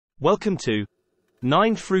Welcome to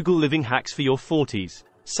 9 Frugal Living Hacks for your 40s.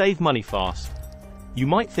 Save money fast. You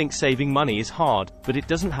might think saving money is hard, but it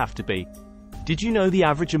doesn't have to be. Did you know the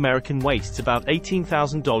average American wastes about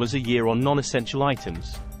 $18,000 a year on non-essential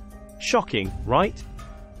items? Shocking, right?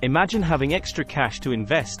 Imagine having extra cash to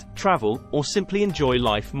invest, travel, or simply enjoy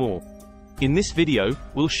life more. In this video,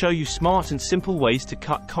 we'll show you smart and simple ways to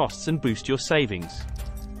cut costs and boost your savings.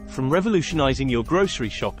 From revolutionizing your grocery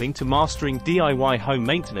shopping to mastering DIY home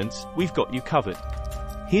maintenance, we've got you covered.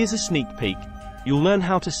 Here's a sneak peek. You'll learn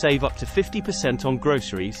how to save up to 50% on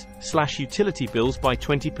groceries, slash utility bills by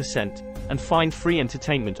 20%, and find free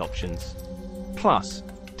entertainment options. Plus,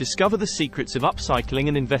 discover the secrets of upcycling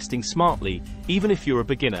and investing smartly, even if you're a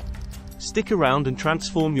beginner. Stick around and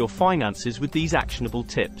transform your finances with these actionable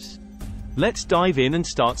tips. Let's dive in and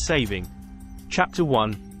start saving. Chapter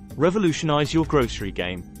 1. Revolutionize your grocery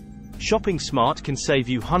game. Shopping smart can save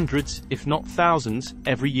you hundreds, if not thousands,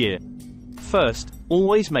 every year. First,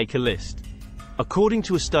 always make a list. According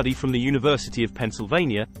to a study from the University of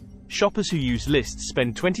Pennsylvania, shoppers who use lists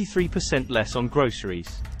spend 23% less on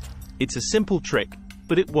groceries. It's a simple trick,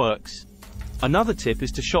 but it works. Another tip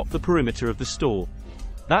is to shop the perimeter of the store.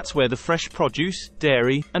 That's where the fresh produce,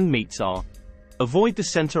 dairy, and meats are. Avoid the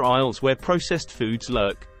center aisles where processed foods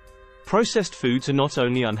lurk. Processed foods are not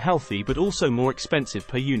only unhealthy but also more expensive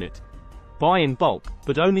per unit. Buy in bulk,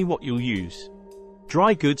 but only what you'll use.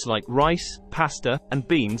 Dry goods like rice, pasta, and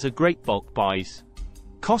beans are great bulk buys.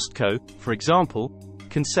 Costco, for example,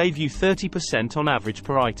 can save you 30% on average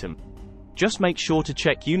per item. Just make sure to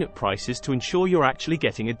check unit prices to ensure you're actually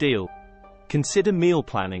getting a deal. Consider meal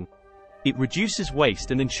planning. It reduces waste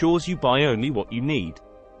and ensures you buy only what you need.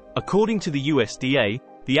 According to the USDA,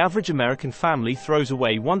 the average American family throws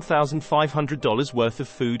away $1,500 worth of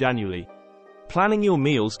food annually. Planning your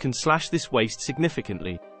meals can slash this waste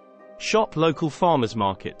significantly. Shop local farmers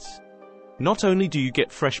markets. Not only do you get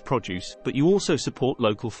fresh produce, but you also support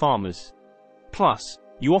local farmers. Plus,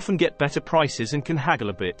 you often get better prices and can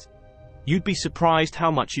haggle a bit. You'd be surprised how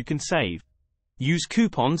much you can save. Use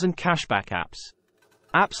coupons and cashback apps.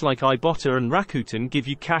 Apps like Ibotta and Rakuten give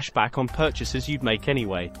you cash back on purchases you'd make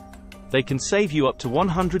anyway. They can save you up to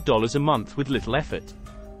 $100 a month with little effort.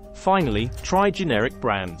 Finally, try generic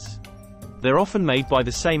brands. They're often made by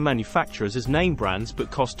the same manufacturers as name brands but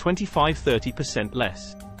cost 25–30%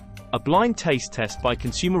 less. A blind taste test by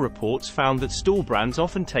Consumer Reports found that store brands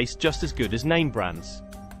often taste just as good as name brands.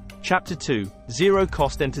 Chapter 2.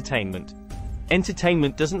 Zero-cost entertainment.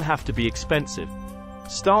 Entertainment doesn't have to be expensive.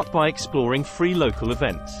 Start by exploring free local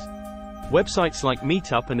events. Websites like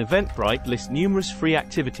Meetup and Eventbrite list numerous free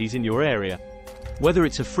activities in your area. Whether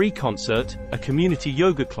it's a free concert, a community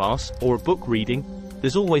yoga class, or a book reading,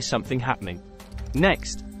 there's always something happening.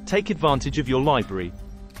 Next, take advantage of your library.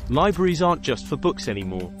 Libraries aren't just for books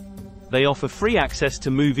anymore. They offer free access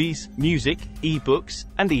to movies, music, e-books,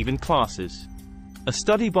 and even classes. A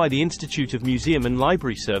study by the Institute of Museum and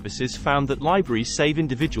Library Services found that libraries save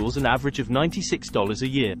individuals an average of $96 a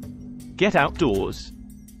year. Get outdoors.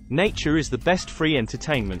 Nature is the best free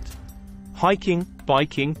entertainment. Hiking,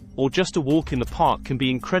 biking, or just a walk in the park can be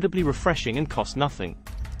incredibly refreshing and cost nothing.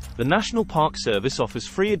 The National Park Service offers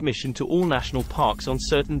free admission to all national parks on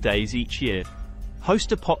certain days each year.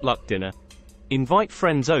 Host a potluck dinner. Invite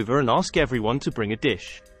friends over and ask everyone to bring a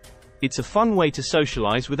dish. It's a fun way to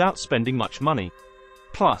socialize without spending much money.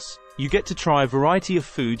 Plus, you get to try a variety of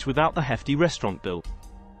foods without the hefty restaurant bill.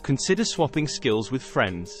 Consider swapping skills with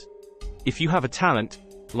friends. If you have a talent,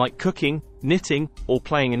 like cooking, knitting, or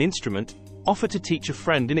playing an instrument, offer to teach a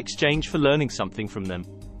friend in exchange for learning something from them.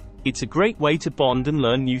 It's a great way to bond and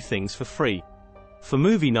learn new things for free. For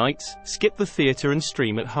movie nights, skip the theater and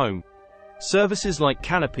stream at home. Services like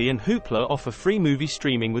Canopy and Hoopla offer free movie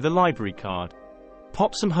streaming with a library card.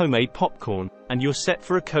 Pop some homemade popcorn, and you're set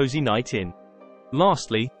for a cozy night in.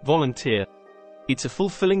 Lastly, volunteer. It's a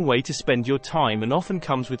fulfilling way to spend your time and often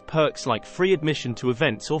comes with perks like free admission to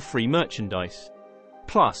events or free merchandise.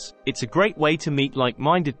 Plus, it's a great way to meet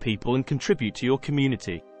like-minded people and contribute to your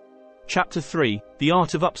community. Chapter 3. The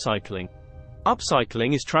Art of Upcycling.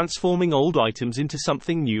 Upcycling is transforming old items into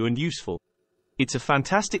something new and useful. It's a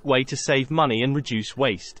fantastic way to save money and reduce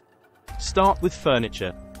waste. Start with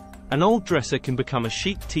furniture. An old dresser can become a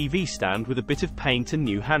chic TV stand with a bit of paint and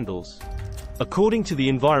new handles. According to the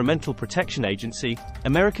Environmental Protection Agency,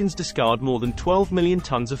 Americans discard more than 12 million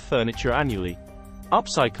tons of furniture annually.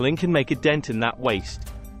 Upcycling can make a dent in that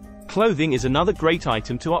waste. Clothing is another great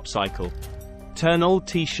item to upcycle. Turn old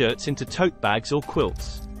t-shirts into tote bags or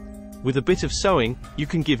quilts. With a bit of sewing, you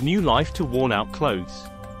can give new life to worn-out clothes.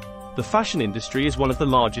 The fashion industry is one of the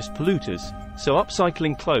largest polluters, so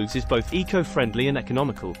upcycling clothes is both eco-friendly and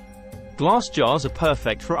economical. Glass jars are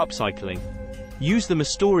perfect for upcycling. Use them as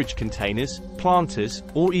storage containers, planters,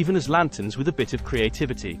 or even as lanterns with a bit of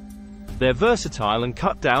creativity. They're versatile and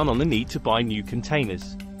cut down on the need to buy new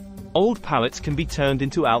containers. Old pallets can be turned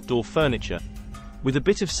into outdoor furniture. With a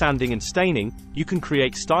bit of sanding and staining, you can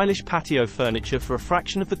create stylish patio furniture for a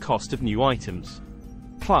fraction of the cost of new items.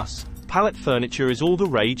 Plus, pallet furniture is all the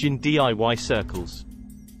rage in DIY circles.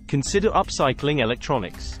 Consider upcycling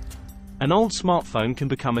electronics. An old smartphone can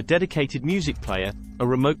become a dedicated music player, a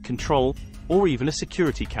remote control, or even a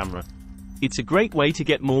security camera. It's a great way to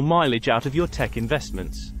get more mileage out of your tech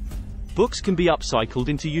investments. Books can be upcycled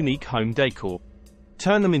into unique home decor.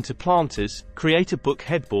 Turn them into planters, create a book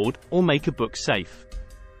headboard, or make a book safe.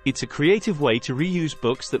 It's a creative way to reuse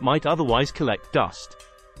books that might otherwise collect dust.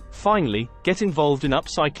 Finally, get involved in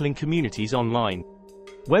upcycling communities online.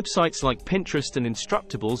 Websites like Pinterest and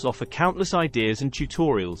Instructables offer countless ideas and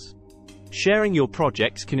tutorials. Sharing your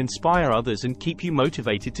projects can inspire others and keep you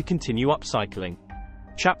motivated to continue upcycling.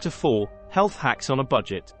 Chapter 4: Health Hacks on a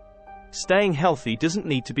Budget. Staying healthy doesn't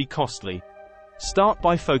need to be costly. Start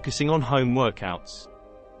by focusing on home workouts.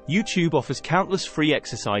 YouTube offers countless free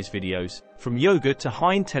exercise videos, from yoga to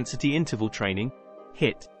high-intensity interval training.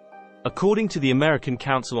 HIIT. According to the American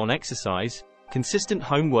Council on Exercise, consistent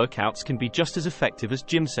home workouts can be just as effective as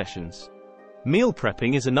gym sessions. Meal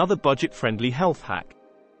prepping is another budget-friendly health hack.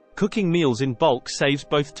 Cooking meals in bulk saves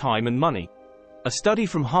both time and money. A study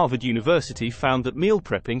from Harvard University found that meal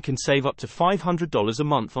prepping can save up to $500 a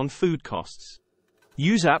month on food costs.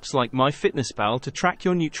 Use apps like MyFitnessPal to track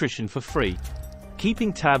your nutrition for free.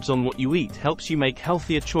 Keeping tabs on what you eat helps you make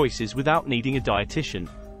healthier choices without needing a dietitian.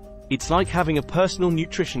 It's like having a personal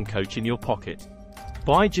nutrition coach in your pocket.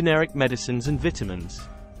 Buy generic medicines and vitamins.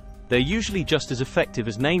 They're usually just as effective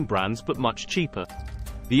as name brands but much cheaper.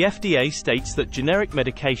 The FDA states that generic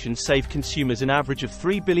medications save consumers an average of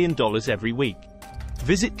 $3 billion every week.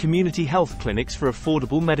 Visit community health clinics for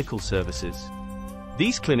affordable medical services.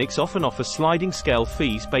 These clinics often offer sliding scale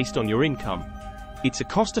fees based on your income. It's a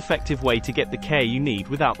cost-effective way to get the care you need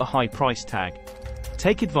without the high price tag.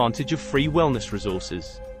 Take advantage of free wellness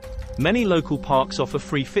resources. Many local parks offer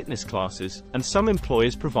free fitness classes, and some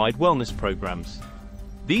employers provide wellness programs.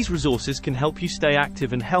 These resources can help you stay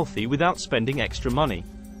active and healthy without spending extra money.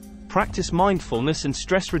 Practice mindfulness and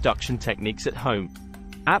stress reduction techniques at home.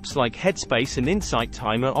 Apps like Headspace and Insight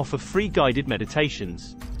Timer offer free guided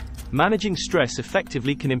meditations. Managing stress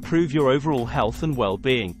effectively can improve your overall health and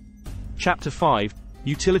well-being. Chapter 5: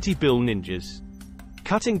 Utility Bill Ninjas.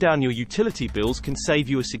 Cutting down your utility bills can save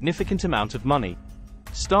you a significant amount of money.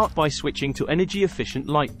 Start by switching to energy-efficient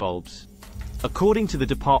light bulbs. According to the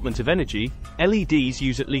Department of Energy, LEDs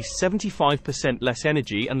use at least 75% less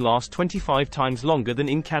energy and last 25 times longer than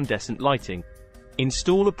incandescent lighting.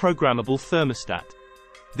 Install a programmable thermostat.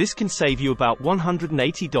 This can save you about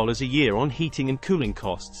 $180 a year on heating and cooling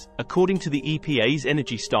costs, according to the EPA's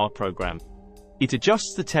Energy Star program. It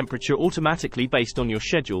adjusts the temperature automatically based on your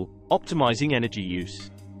schedule, optimizing energy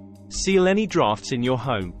use. Seal any drafts in your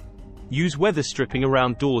home. Use weather stripping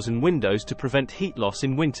around doors and windows to prevent heat loss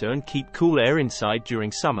in winter and keep cool air inside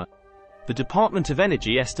during summer. The Department of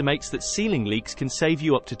Energy estimates that sealing leaks can save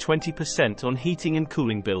you up to 20% on heating and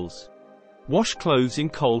cooling bills. Wash clothes in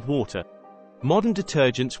cold water. Modern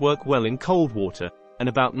detergents work well in cold water, and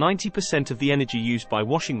about 90% of the energy used by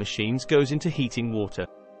washing machines goes into heating water.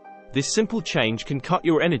 This simple change can cut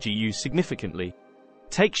your energy use significantly.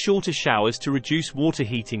 Take shorter showers to reduce water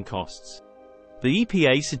heating costs. The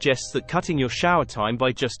EPA suggests that cutting your shower time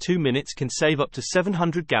by just 2 minutes can save up to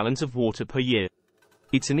 700 gallons of water per year.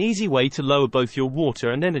 It's an easy way to lower both your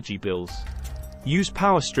water and energy bills. Use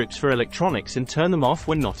power strips for electronics and turn them off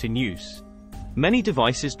when not in use. Many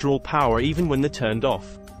devices draw power even when they're turned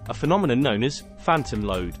off, a phenomenon known as phantom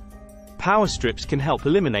load. Power strips can help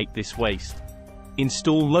eliminate this waste.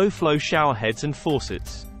 Install low-flow shower heads and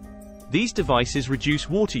faucets. These devices reduce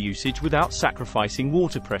water usage without sacrificing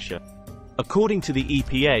water pressure. According to the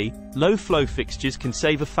EPA, low-flow fixtures can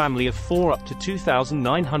save a family of 4 up to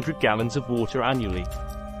 2,900 gallons of water annually.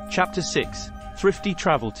 Chapter 6: Thrifty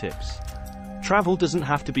Travel Tips. Travel doesn't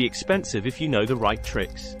have to be expensive if you know the right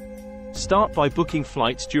tricks. Start by booking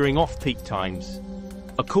flights during off-peak times.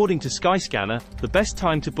 According to Skyscanner, the best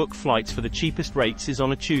time to book flights for the cheapest rates is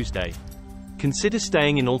on a Tuesday. Consider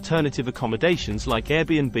staying in alternative accommodations like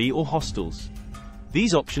Airbnb or hostels.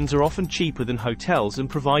 These options are often cheaper than hotels and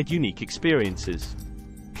provide unique experiences.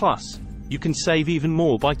 Plus, you can save even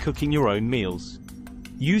more by cooking your own meals.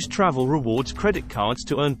 Use Travel Rewards credit cards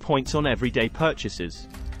to earn points on everyday purchases.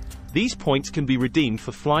 These points can be redeemed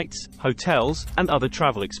for flights, hotels, and other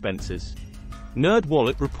travel expenses.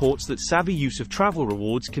 NerdWallet reports that savvy use of travel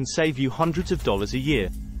rewards can save you hundreds of dollars a year.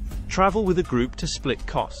 Travel with a group to split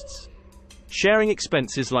costs. Sharing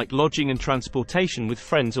expenses like lodging and transportation with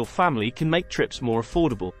friends or family can make trips more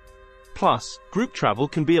affordable. Plus, group travel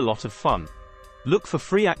can be a lot of fun. Look for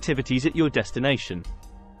free activities at your destination.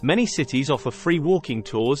 Many cities offer free walking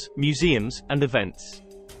tours, museums, and events.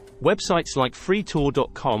 Websites like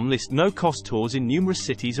freetour.com list no-cost tours in numerous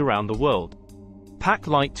cities around the world. Pack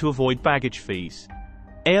light to avoid baggage fees.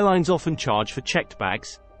 Airlines often charge for checked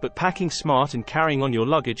bags, but packing smart and carrying on your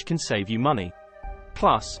luggage can save you money.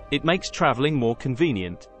 Plus, it makes traveling more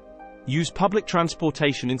convenient. Use public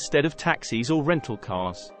transportation instead of taxis or rental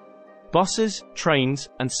cars. Buses, trains,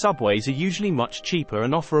 and subways are usually much cheaper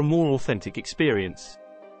and offer a more authentic experience.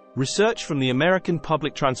 Research from the American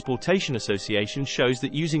Public Transportation Association shows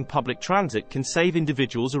that using public transit can save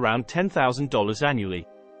individuals around $10,000 annually.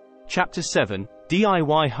 Chapter 7: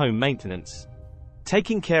 DIY Home Maintenance.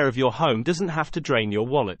 Taking care of your home doesn't have to drain your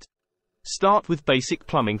wallet. Start with basic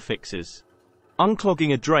plumbing fixes.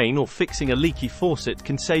 Unclogging a drain or fixing a leaky faucet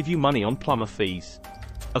can save you money on plumber fees.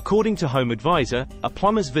 According to Home Advisor, a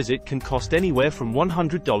plumber's visit can cost anywhere from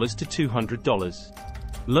 $100 to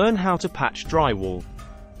 $200. Learn how to patch drywall.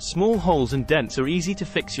 Small holes and dents are easy to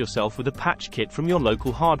fix yourself with a patch kit from your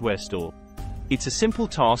local hardware store. It's a simple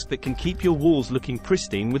task that can keep your walls looking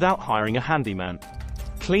pristine without hiring a handyman.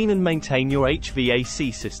 Clean and maintain your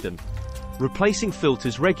HVAC system. Replacing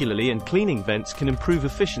filters regularly and cleaning vents can improve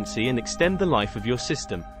efficiency and extend the life of your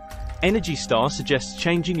system. Energy Star suggests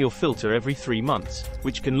changing your filter every 3 months,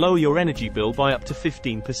 which can lower your energy bill by up to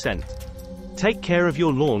 15%. Take care of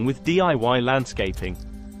your lawn with DIY landscaping.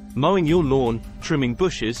 Mowing your lawn, trimming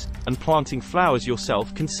bushes, and planting flowers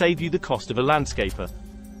yourself can save you the cost of a landscaper.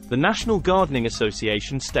 The National Gardening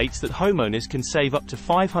Association states that homeowners can save up to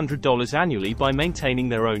 $500 annually by maintaining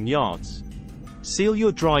their own yards. Seal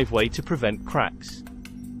your driveway to prevent cracks.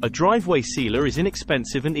 A driveway sealer is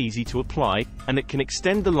inexpensive and easy to apply, and it can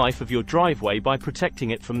extend the life of your driveway by protecting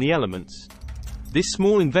it from the elements. This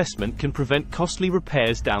small investment can prevent costly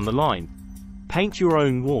repairs down the line. Paint your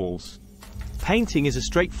own walls. Painting is a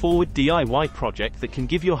straightforward DIY project that can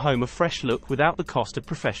give your home a fresh look without the cost of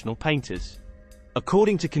professional painters.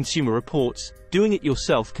 According to Consumer Reports, doing it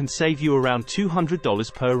yourself can save you around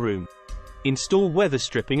 $200 per room. Install weather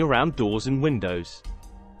stripping around doors and windows.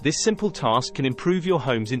 This simple task can improve your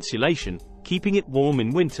home's insulation, keeping it warm in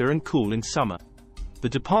winter and cool in summer. The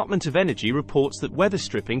Department of Energy reports that weather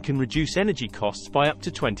stripping can reduce energy costs by up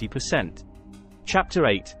to 20%. Chapter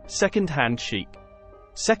 8: Second-hand chic.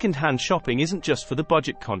 Second-hand shopping isn't just for the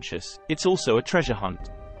budget-conscious, it's also a treasure hunt.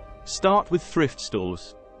 Start with thrift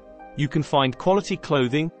stores. You can find quality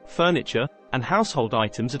clothing, furniture, and household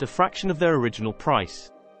items at a fraction of their original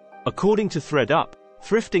price. According to ThredUp,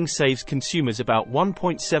 thrifting saves consumers about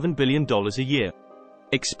 $1.7 billion a year.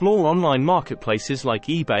 Explore online marketplaces like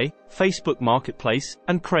eBay, Facebook Marketplace,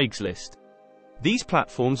 and Craigslist. These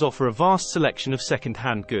platforms offer a vast selection of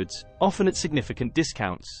second-hand goods, often at significant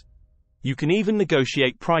discounts. You can even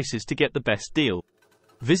negotiate prices to get the best deal.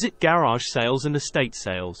 Visit garage sales and estate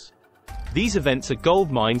sales. These events are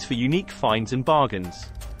gold mines for unique finds and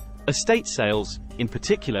bargains. Estate sales, in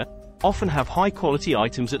particular, often have high-quality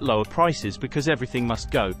items at lower prices because everything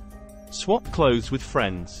must go. Swap clothes with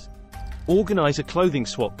friends. Organize a clothing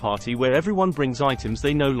swap party where everyone brings items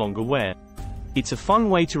they no longer wear. It's a fun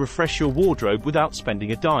way to refresh your wardrobe without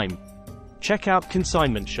spending a dime. Check out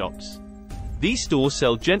consignment shops. These stores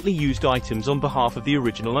sell gently used items on behalf of the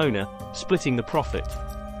original owner, splitting the profit.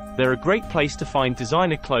 They're a great place to find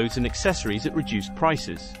designer clothes and accessories at reduced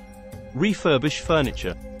prices. Refurbish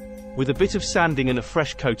furniture. With a bit of sanding and a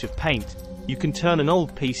fresh coat of paint, you can turn an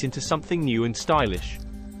old piece into something new and stylish.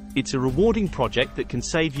 It's a rewarding project that can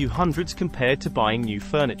save you hundreds compared to buying new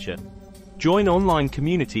furniture. Join online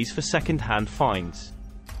communities for second-hand finds.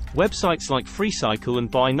 Websites like FreeCycle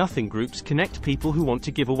and Buy Nothing groups connect people who want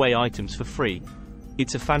to give away items for free.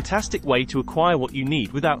 It's a fantastic way to acquire what you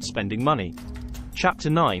need without spending money. Chapter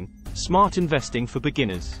 9: Smart Investing for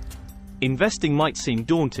Beginners. Investing might seem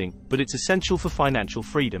daunting, but it's essential for financial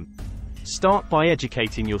freedom. Start by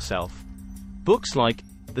educating yourself. Books like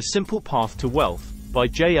The Simple Path to Wealth by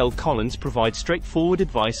J.L. Collins provide straightforward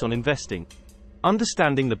advice on investing.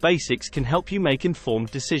 Understanding the basics can help you make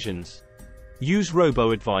informed decisions. Use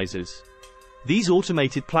robo-advisors. These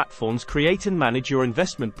automated platforms create and manage your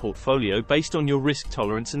investment portfolio based on your risk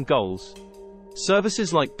tolerance and goals.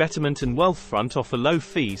 Services like Betterment and Wealthfront offer low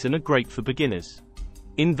fees and are great for beginners.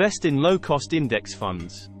 Invest in low-cost index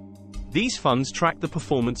funds. These funds track the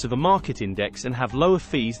performance of a market index and have lower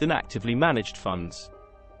fees than actively managed funds.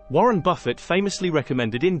 Warren Buffett famously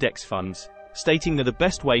recommended index funds, stating they're the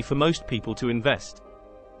best way for most people to invest.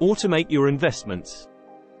 Automate your investments.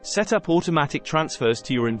 Set up automatic transfers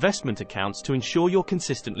to your investment accounts to ensure you're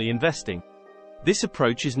consistently investing. This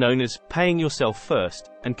approach is known as paying yourself first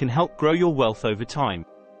and can help grow your wealth over time.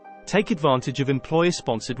 Take advantage of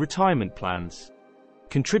employer-sponsored retirement plans.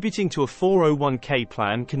 Contributing to a 401k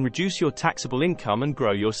plan can reduce your taxable income and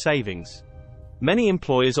grow your savings. Many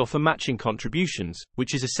employers offer matching contributions,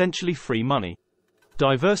 which is essentially free money.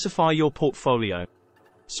 Diversify your portfolio.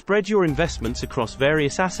 Spread your investments across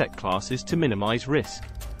various asset classes to minimize risk.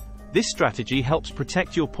 This strategy helps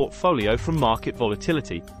protect your portfolio from market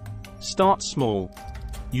volatility. Start small.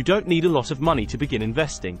 You don't need a lot of money to begin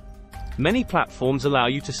investing. Many platforms allow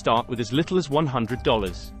you to start with as little as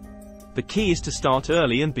 $100. The key is to start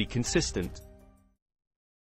early and be consistent.